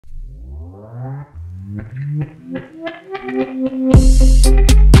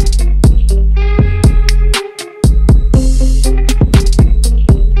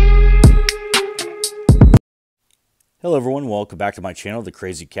welcome back to my channel, The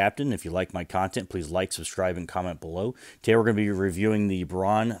Crazy Captain. If you like my content, please like, subscribe, and comment below. Today we're going to be reviewing the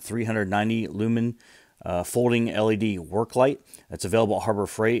Braun 390 Lumen folding LED work light. It's available at Harbor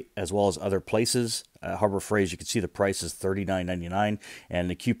Freight as well as other places. Harbor Freight, as you can see, the price is $39.99, and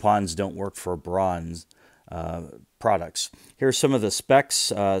the coupons don't work for Braun's products. Here's some of the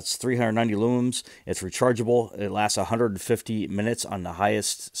specs. It's 390 lumens. It's rechargeable. It lasts 150 minutes on the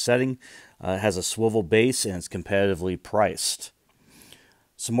highest setting. It has a swivel base and it's competitively priced.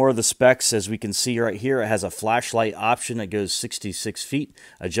 Some more of the specs, as we can see right here, it has a flashlight option that goes 66 feet,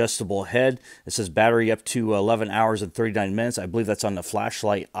 adjustable head. It says battery up to 11 hours and 39 minutes. I believe that's on the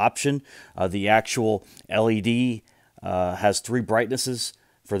flashlight option. The actual LED has 3 brightnesses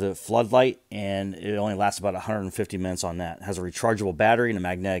for the floodlight, and it only lasts about 150 minutes on that. It has a rechargeable battery and a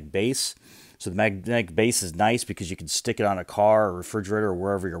magnetic base. So the magnetic base is nice because you can stick it on a car or refrigerator or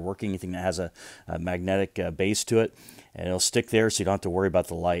wherever you're working, anything that has a magnetic base to it, and it'll stick there so you don't have to worry about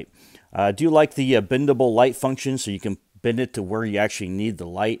the light. I do like the bendable light function, so you can bend it to where you actually need the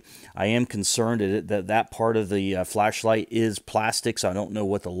light. I am concerned that that part of the flashlight is plastic, so I don't know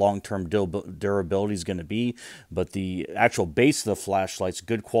what the long-term durability is going to be, but the actual base of the flashlight's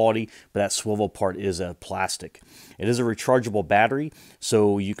good quality, but that swivel part is plastic. It is a rechargeable battery,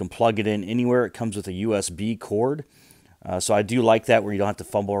 so you can plug it in anywhere. It comes with a USB cord, so I do like that, where you don't have to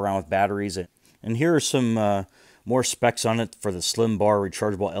fumble around with batteries. And here are some more specs on it for the slim bar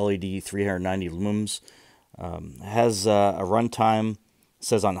rechargeable LED 390 lumens. Has a runtime,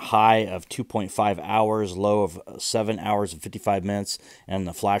 says on high, of 2.5 hours, low of 7 hours and 55 minutes, and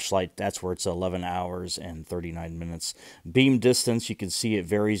the flashlight, that's where it's 11 hours and 39 minutes. Beam distance, you can see it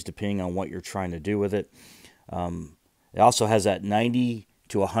varies depending on what you're trying to do with it. It also has that 90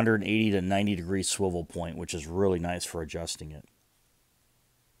 to 180 to 90 degree swivel point, which is really nice for adjusting it.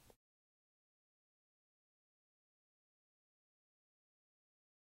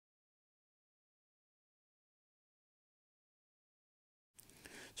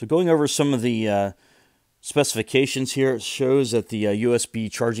 So going over some of the specifications here, it shows that the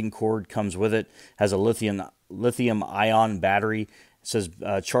USB charging cord comes with it, has a lithium ion battery. It says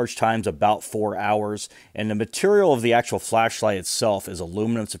charge time's about 4 hours, and the material of the actual flashlight itself is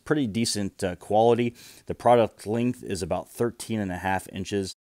aluminum. It's a pretty decent quality. The product length is about 13.5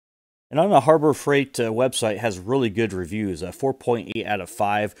 inches. And on the Harbor Freight website, has really good reviews, 4.8 out of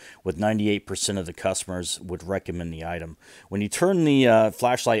 5, with 98% of the customers would recommend the item. When you turn the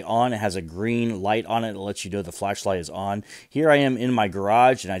flashlight on, it has a green light on it that lets you know the flashlight is on. Here I am in my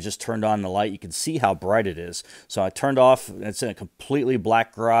garage, and I just turned on the light. You can see how bright it is. So I turned off, it's in a completely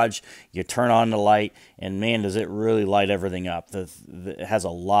black garage. You turn on the light, and man, does it really light everything up. It has a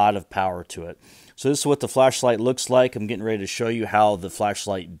lot of power to it. So this is what the flashlight looks like. I'm getting ready to show you how the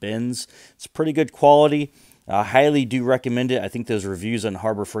flashlight bends. It's pretty good quality. I highly do recommend it. I think those reviews on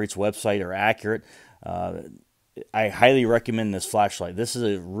Harbor Freight's website are accurate. I highly recommend this flashlight. This is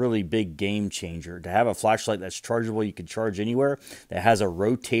a really big game changer. To have a flashlight that's chargeable, you can charge anywhere, that has a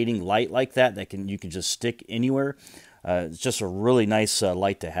rotating light like that, you can just stick anywhere. It's just a really nice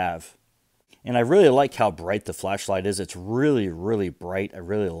light to have. And I really like how bright the flashlight is. It's really, really bright. I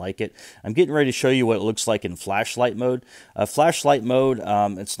really like it. I'm getting ready to show you what it looks like in flashlight mode. Flashlight mode,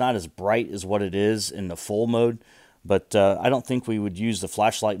 it's not as bright as what it is in the full mode, but I don't think we would use the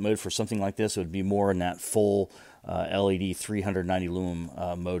flashlight mode for something like this. It would be more in that full LED 390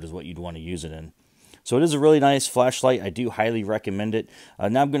 lumen mode is what you'd want to use it in. So it is a really nice flashlight. I do highly recommend it.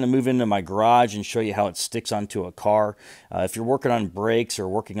 Now I'm going to move into my garage and show you how it sticks onto a car. If you're working on brakes or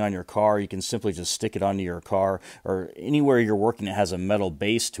working on your car, you can simply just stick it onto your car, or anywhere you're working that has a metal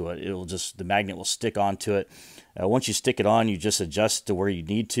base to it. The magnet will stick onto it. Once you stick it on, you just adjust to where you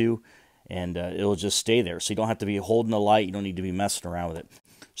need to, and it'll just stay there. So you don't have to be holding the light. You don't need to be messing around with it.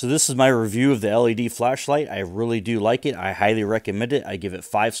 So this is my review of the LED flashlight. I really do like it. I highly recommend it. I give it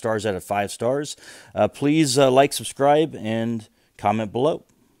 5 stars out of 5 stars. Please like, subscribe, and comment below.